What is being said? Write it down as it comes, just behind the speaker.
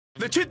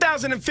The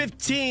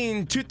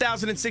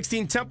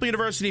 2015-2016 Temple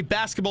University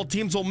basketball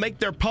teams will make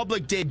their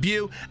public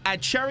debut at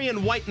Cherry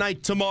and White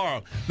Night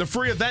tomorrow. The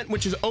free event,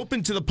 which is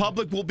open to the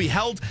public, will be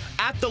held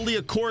at the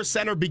Liacouras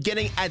Center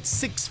beginning at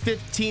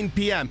 6:15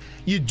 p.m.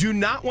 You do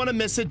not want to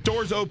miss it.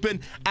 Doors open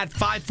at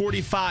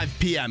 5:45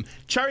 p.m.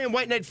 Cherry and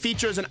White Night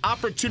features an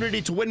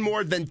opportunity to win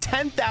more than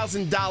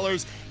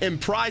 $10,000 in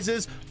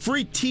prizes,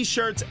 free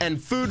T-shirts, and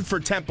food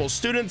for Temple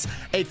students.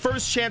 A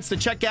first chance to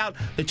check out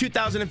the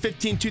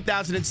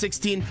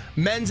 2015-2016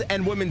 men's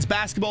and women's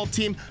basketball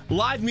team,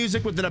 live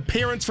music with an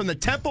appearance from the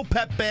Temple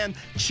Pep Band,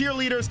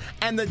 cheerleaders,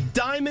 and the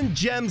Diamond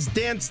Gems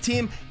dance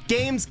team,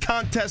 games,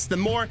 contests,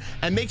 and more.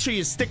 And make sure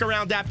you stick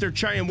around after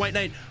Cherry and White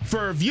Night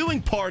for a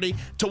viewing party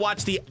to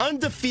watch the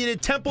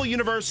undefeated Temple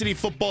University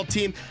football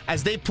team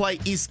as they play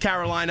East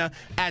Carolina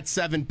at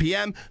 7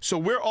 p.m. So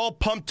we're all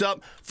pumped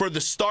up for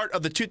the start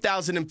of the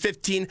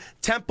 2015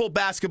 Temple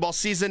basketball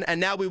season. And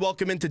now we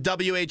welcome into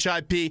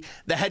WHIP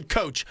the head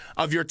coach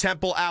of your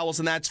Temple Owls,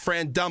 and that's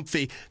Fran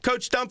Dunphy.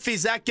 Coach Dunphy,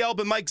 Zach Gelb,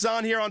 and Mike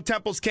Zahn here on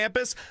Temple's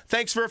campus.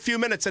 Thanks for a few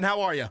minutes, and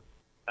how are you?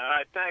 All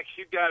right, thanks.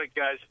 You got it,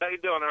 guys. How you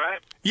doing, all right?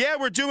 Yeah,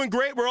 we're doing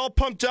great. We're all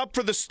pumped up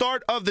for the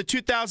start of the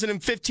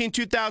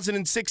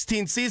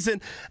 2015-2016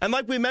 season. And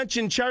like we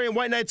mentioned, Cherry and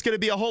White Night's going to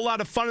be a whole lot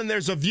of fun, and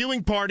there's a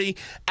viewing party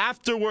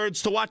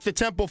afterwards to watch the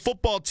Temple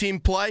football team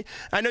play.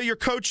 I know you're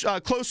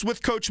close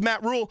with Coach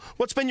Matt Rule.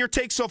 What's been your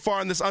take so far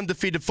on this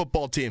undefeated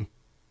football team?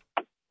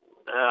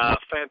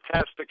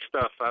 Fantastic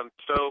stuff. I'm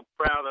so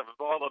proud of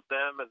all of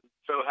them and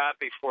so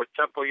happy for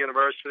Temple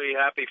University,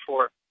 happy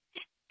for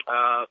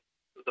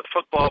the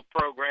football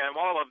program,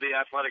 all of the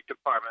athletic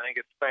department. I think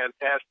it's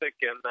fantastic,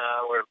 and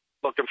we're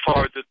looking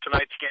forward to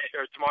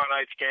tomorrow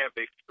night's camp.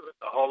 It's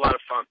a whole lot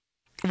of fun.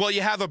 Well,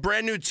 you have a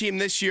brand new team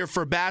this year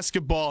for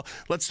basketball.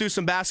 Let's do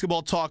some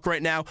basketball talk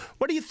right now.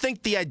 What do you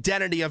think the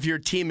identity of your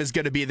team is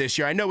going to be this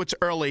year? I know it's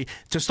early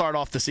to start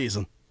off the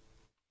season.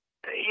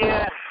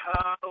 Yeah,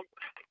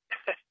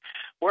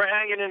 we're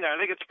hanging in there.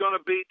 I think it's going to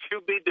be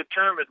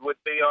determined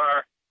would be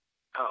our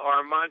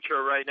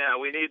mantra right now.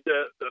 We need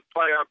to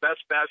play our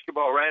best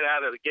basketball right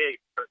out of the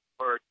gate.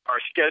 Our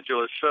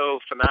schedule is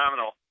so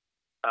phenomenal.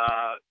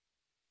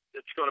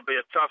 It's going to be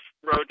a tough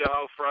road to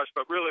hoe for us,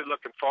 but really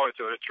looking forward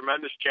to it. A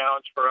tremendous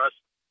challenge for us.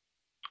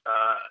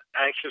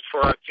 Anxious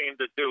for our team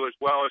to do as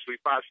well as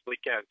we possibly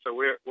can. So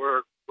we're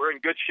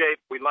in good shape.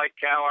 We like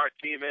how our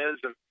team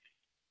is, and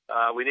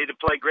we need to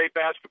play great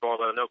basketball,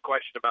 though, no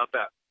question about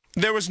that.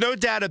 There was no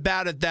doubt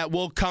about it that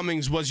Will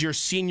Cummings was your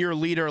senior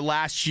leader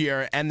last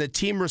year, and the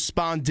team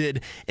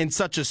responded in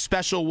such a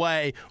special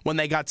way when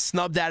they got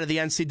snubbed out of the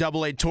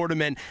NCAA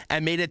tournament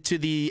and made it to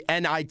the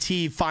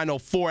NIT Final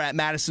Four at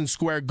Madison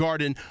Square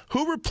Garden.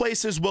 Who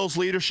replaces Will's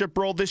leadership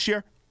role this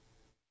year?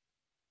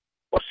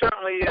 Well,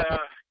 certainly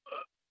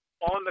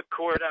on the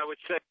court, I would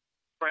say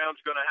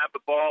Brown's going to have the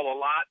ball a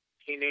lot.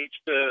 He needs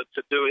to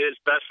do his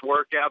best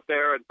work out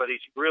there, but he's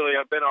really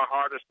been our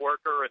hardest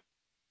worker,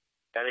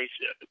 and he's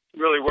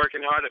really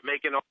working hard at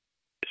making all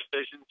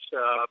decisions.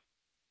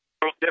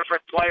 A different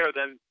player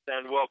than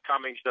Will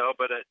Cummings, though,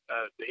 but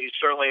he's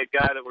certainly a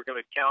guy that we're going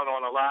to count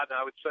on a lot. And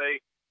I would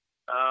say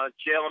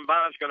Jalen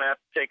Bond's going to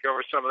have to take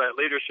over some of that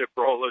leadership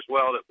role as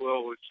well that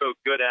Will was so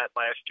good at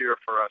last year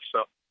for us.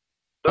 So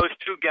those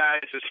two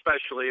guys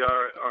especially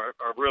are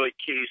really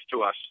keys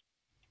to us.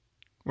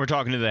 We're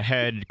talking to the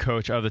head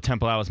coach of the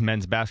Temple Owls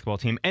men's basketball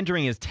team,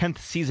 entering his 10th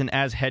season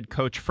as head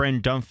coach, Fran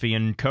Dunphy.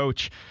 And,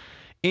 Coach,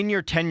 in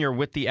your tenure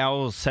with the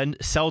Owls,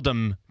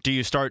 seldom do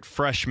you start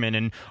freshmen,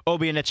 and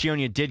Obi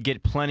Anecchionia did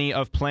get plenty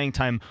of playing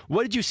time.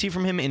 What did you see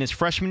from him in his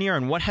freshman year,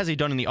 and what has he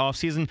done in the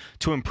offseason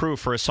to improve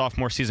for his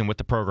sophomore season with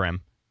the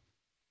program?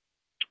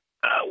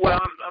 Well,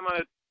 I'm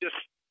going to just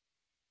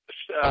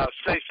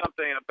say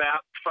something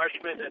about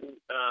freshmen and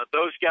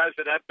those guys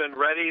that have been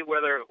ready,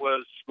 whether it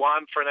was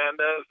Juan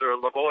Fernandez or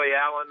Lavoy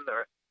Allen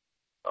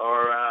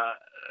or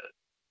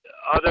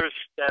others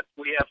that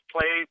we have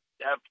played,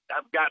 have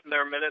gotten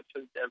their minutes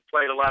and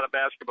played a lot of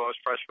basketball as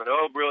freshmen.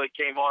 Obe really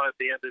came on at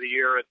the end of the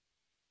year, and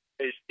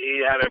he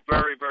had a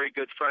very, very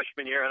good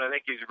freshman year, and I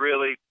think he's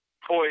really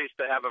poised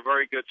to have a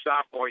very good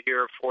sophomore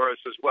year for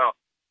us as well.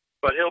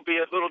 But he'll be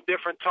a little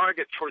different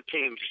target for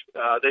teams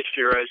this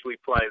year as we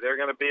play. They're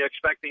going to be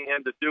expecting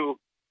him to do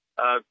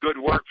good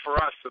work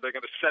for us, so they're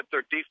going to set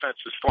their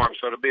defenses for him.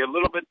 So it'll be a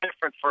little bit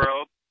different for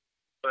Obe,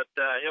 but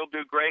he'll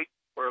do great.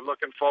 We're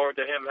looking forward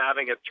to him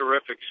having a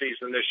terrific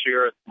season this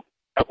year.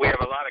 We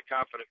have a lot of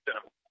confidence in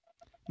him.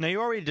 Now,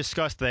 you already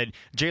discussed that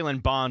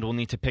Jalen Bond will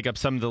need to pick up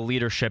some of the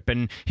leadership,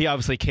 and he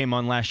obviously came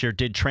on last year,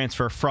 did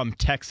transfer from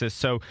Texas.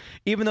 So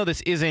even though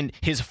this isn't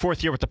his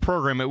fourth year with the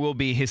program, it will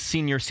be his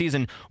senior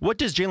season. What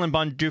does Jalen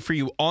Bond do for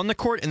you on the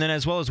court, and then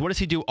as well as what does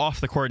he do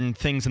off the court and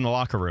things in the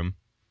locker room?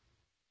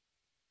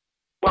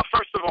 Well,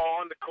 first of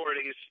all, on the court,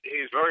 he's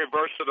very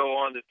versatile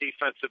on the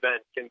defensive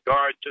end, can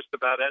guard just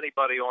about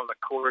anybody on the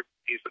court.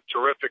 He's a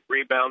terrific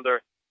rebounder.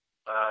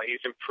 He's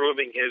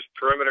improving his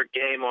perimeter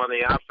game on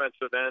the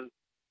offensive end.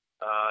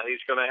 He's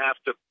going to have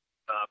to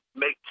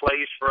make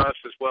plays for us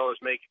as well as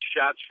make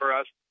shots for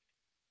us.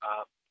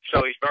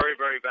 So he's very,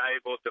 very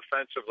valuable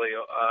defensively.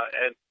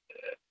 And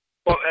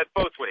Well, at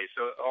both ways,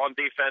 so on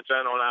defense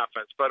and on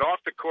offense. But off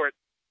the court,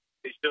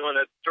 he's doing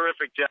a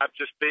terrific job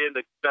just being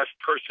the best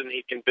person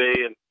he can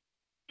be and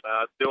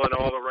doing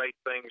all the right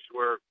things.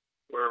 We're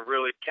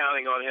really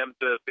counting on him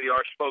to be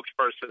our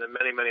spokesperson in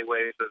many, many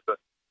ways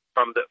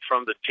from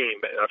the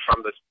team,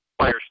 from the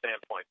player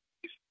standpoint.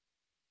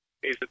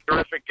 He's a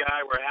terrific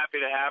guy. We're happy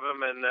to have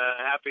him and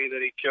happy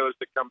that he chose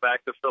to come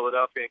back to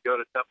Philadelphia and go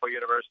to Temple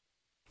University.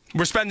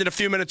 We're spending a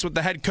few minutes with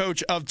the head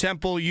coach of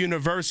Temple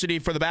University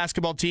for the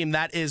basketball team.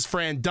 That is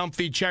Fran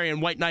Dunphy. Cherry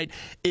and White Night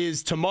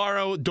is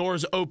tomorrow.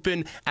 Doors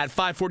open at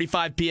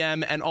 5:45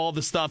 p.m., and all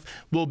the stuff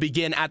will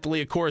begin at the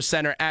Liacouras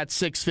Center at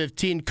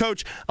 6:15.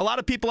 Coach, a lot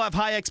of people have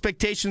high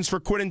expectations for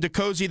Quinton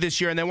DeCozy this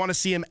year, and they want to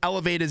see him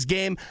elevate his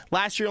game.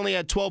 Last year, only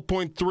had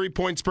 12.3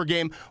 points per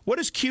game. What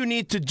does Q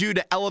need to do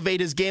to elevate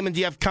his game, and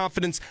do you have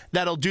confidence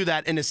that he'll do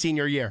that in his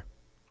senior year?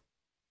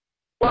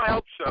 Well, I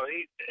hope so.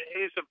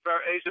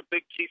 He's a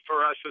big key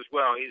for us as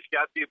well. He's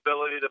got the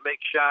ability to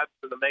make shots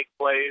and to make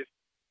plays.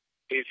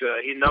 He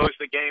knows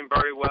the game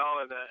very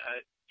well, and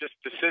just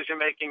decision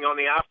making on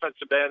the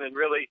offensive end. And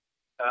really,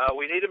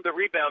 we need him to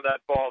rebound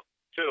that ball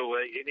too.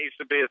 He needs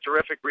to be a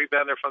terrific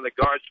rebounder from the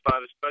guard spot,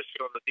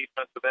 especially on the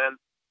defensive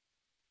end.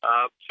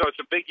 So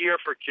it's a big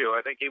year for Q.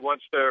 I think he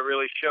wants to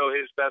really show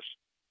his best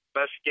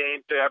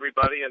game to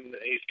everybody, and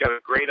he's got a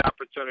great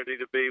opportunity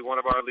to be one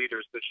of our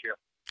leaders this year.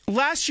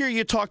 Last year,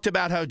 you talked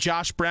about how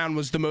Josh Brown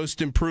was the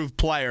most improved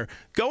player.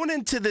 Going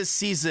into this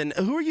season,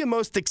 who are you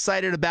most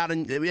excited about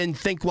and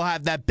think will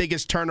have that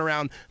biggest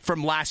turnaround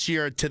from last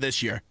year to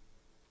this year?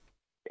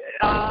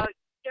 A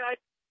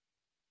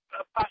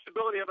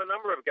possibility of a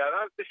number of guys.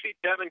 I'd like to see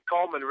Devin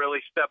Coleman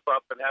really step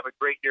up and have a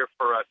great year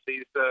for us.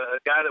 He's a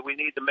guy that we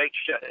need to make.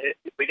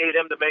 We need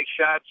him to make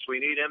shots. We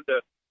need him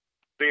to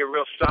be a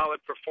real solid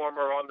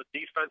performer on the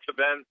defensive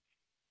end.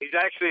 He's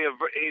actually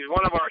he's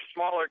one of our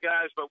smaller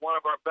guys, but one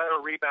of our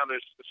better rebounders,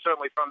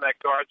 certainly from that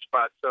guard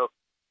spot. So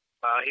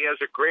he has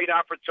a great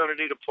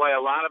opportunity to play a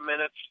lot of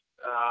minutes.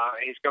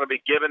 He's going to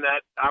be given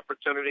that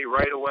opportunity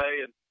right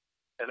away,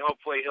 and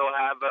hopefully he'll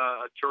have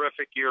a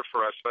terrific year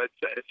for us. So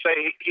I'd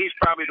say he's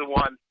probably the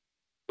one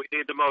we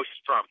need the most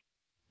from.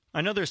 I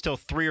know there's still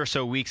 3 or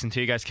so weeks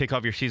until you guys kick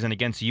off your season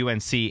against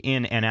UNC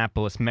in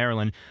Annapolis,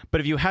 Maryland.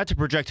 But if you had to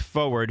project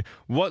forward,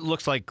 what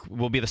looks like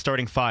will be the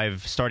starting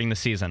 5 starting the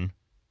season?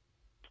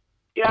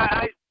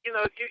 Yeah,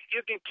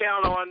 you can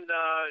count on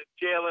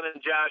Jalen and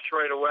Josh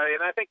right away,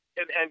 and I think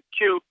and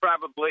Q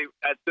probably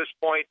at this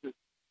point.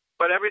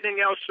 But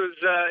everything else was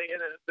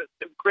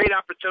great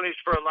opportunities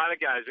for a lot of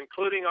guys,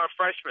 including our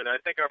freshmen. I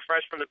think our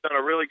freshmen have done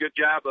a really good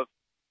job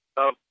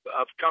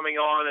of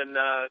coming on, and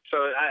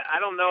so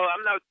I don't know.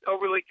 I'm not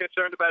overly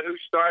concerned about who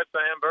starts.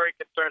 I am very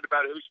concerned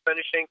about who's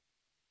finishing,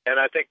 and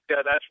I think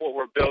that's what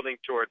we're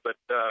building toward. But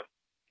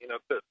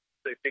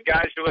the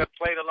guys who have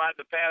played a lot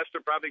in the past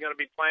are probably going to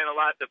be playing a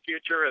lot in the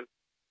future,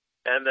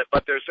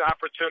 but there's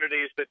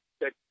opportunities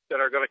that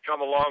are going to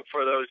come along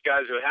for those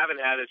guys who haven't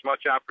had as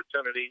much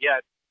opportunity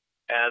yet,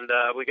 and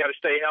we got to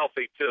stay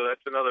healthy too.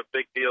 That's another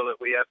big deal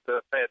that we have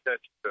to pay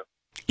attention to.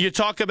 You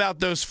talk about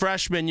those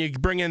freshmen. You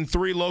bring in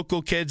 3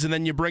 local kids, and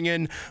then you bring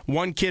in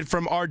 1 kid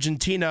from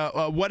Argentina.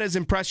 What has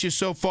impressed you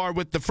so far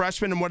with the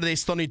freshmen, and what do they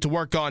still need to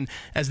work on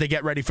as they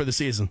get ready for the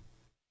season?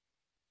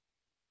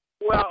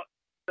 Well,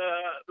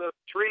 the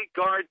 3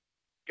 guard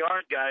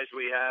guys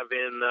we have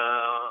in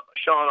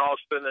Sean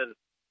Alston and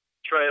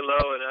Trey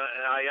Lowe and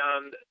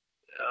Ayan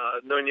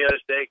Nunez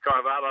de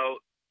Carvalho,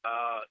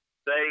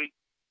 they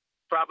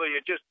probably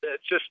it's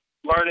just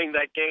learning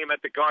that game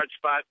at the guard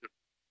spot.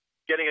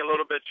 Getting a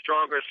little bit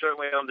stronger,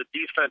 certainly on the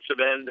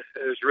defensive end,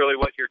 is really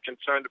what you're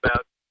concerned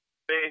about.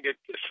 Being a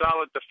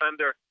solid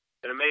defender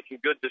and making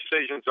good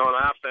decisions on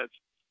offense.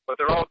 But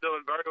they're all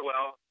doing very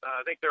well.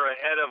 I think they're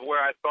ahead of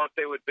where I thought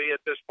they would be at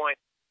this point.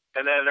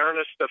 And then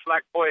Ernest, the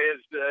flag boy,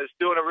 is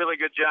doing a really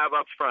good job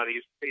up front.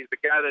 He's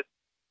the guy that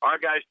our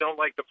guys don't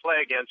like to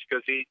play against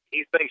because he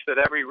thinks that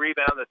every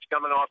rebound that's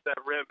coming off that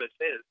rim is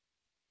his.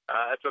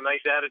 That's a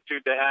nice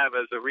attitude to have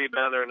as a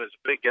rebounder and as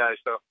a big guy.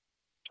 So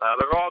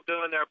they're all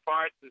doing their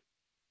part. And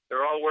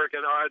they're all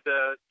working hard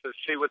to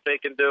see what they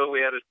can do. We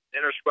had an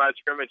inter-squad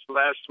scrimmage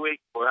last week.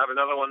 We'll have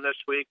another one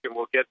this week, and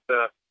we'll get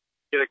a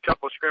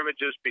couple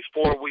scrimmages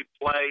before we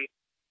play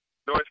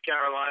North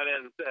Carolina.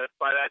 And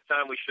by that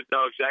time, we should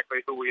know exactly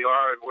who we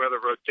are and where the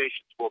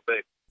rotations will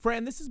be.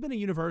 Fran, this has been a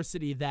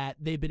university that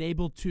they've been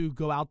able to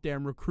go out there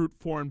and recruit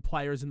foreign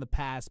players in the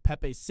past,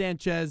 Pepe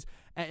Sanchez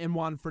and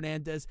Juan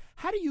Fernandez.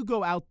 How do you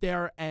go out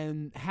there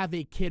and have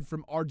a kid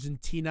from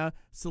Argentina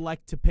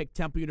select to pick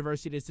Temple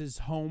University as his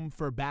home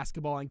for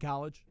basketball in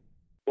college?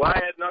 Well, I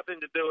had nothing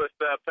to do with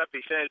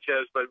Pepe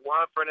Sanchez, but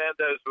Juan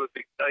Fernandez was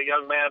a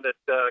young man that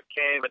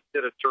came and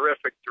did a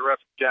terrific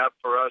job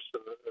for us.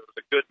 And was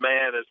a good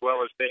man as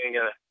well as being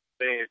a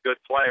good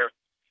player.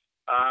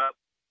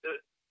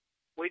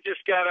 We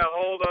just got a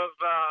hold of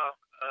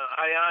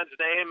Ayan's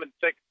name and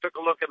took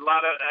a look at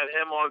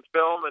him on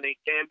film, and he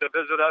came to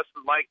visit us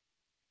and liked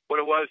what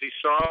it was he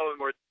saw,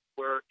 and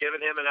we're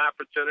giving him an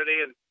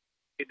opportunity, and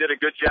he did a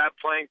good job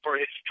playing for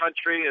his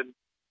country. And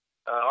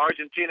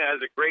Argentina has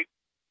a great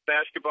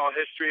basketball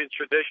history and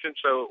tradition.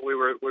 So we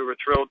were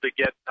thrilled to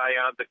get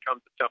Ion to come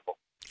to Temple.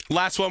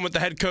 Last one with the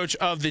head coach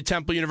of the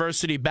Temple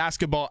University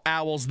basketball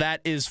Owls.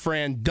 That is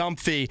Fran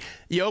Dunphy.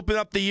 You open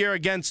up the year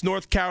against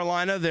North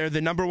Carolina. They're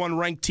the #1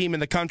 ranked team in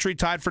the country,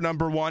 tied for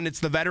 #1. It's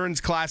the Veterans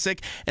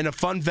Classic in a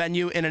fun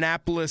venue in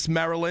Annapolis,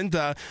 Maryland,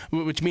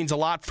 which means a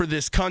lot for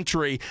this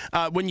country.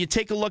 When you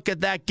take a look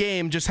at that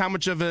game, just how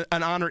much of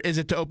an honor is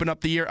it to open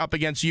up the year up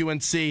against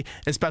UNC,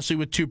 especially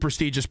with two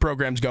prestigious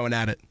programs going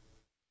at it?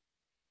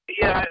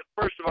 Yeah,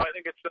 first of all, I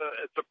think it's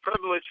a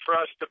privilege for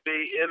us to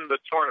be in the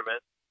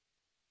tournament.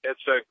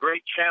 It's a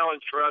great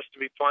challenge for us to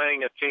be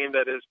playing a team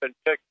that has been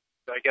picked,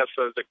 I guess,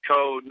 as a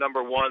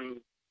 #1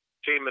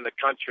 team in the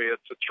country.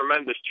 It's a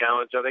tremendous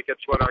challenge. I think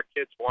it's what our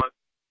kids want.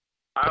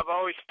 I've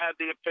always had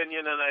the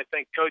opinion, and I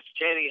think Coach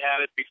Chaney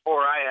had it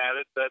before I had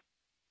it, that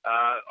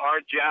our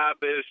job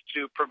is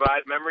to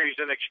provide memories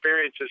and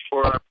experiences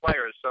for our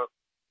players. So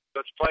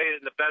let's play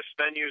in the best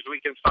venues we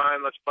can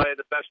find. Let's play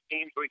the best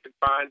teams we can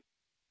find,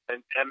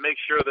 and make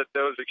sure that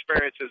those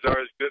experiences are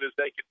as good as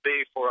they could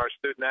be for our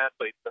student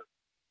athletes.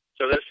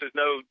 So this is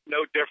no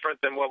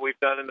different than what we've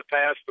done in the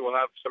past. We'll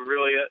have some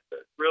really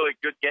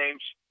good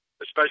games,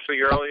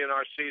 especially early in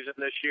our season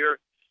this year.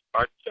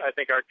 I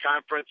think our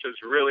conference is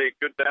really a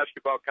good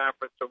basketball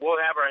conference, so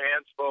we'll have our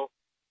hands full.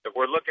 If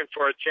we're looking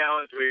for a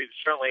challenge, we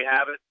certainly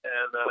have it,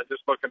 and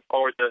just looking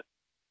forward to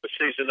the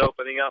season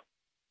opening up.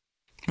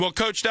 Well,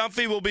 Coach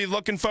Dunphy will be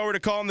looking forward to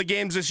calling the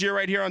games this year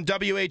right here on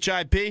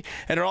WHIP,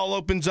 and it all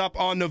opens up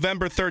on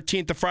November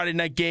 13th, the Friday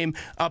night game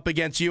up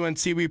against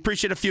UNC. We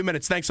appreciate a few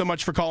minutes. Thanks so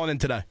much for calling in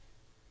today.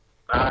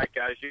 All right,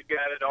 guys, you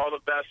got it. All the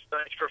best.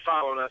 Thanks for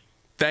following us.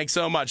 Thanks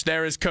so much.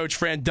 There is Coach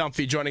Fran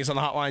Dunphy joining us on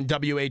the hotline,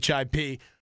 WHIP.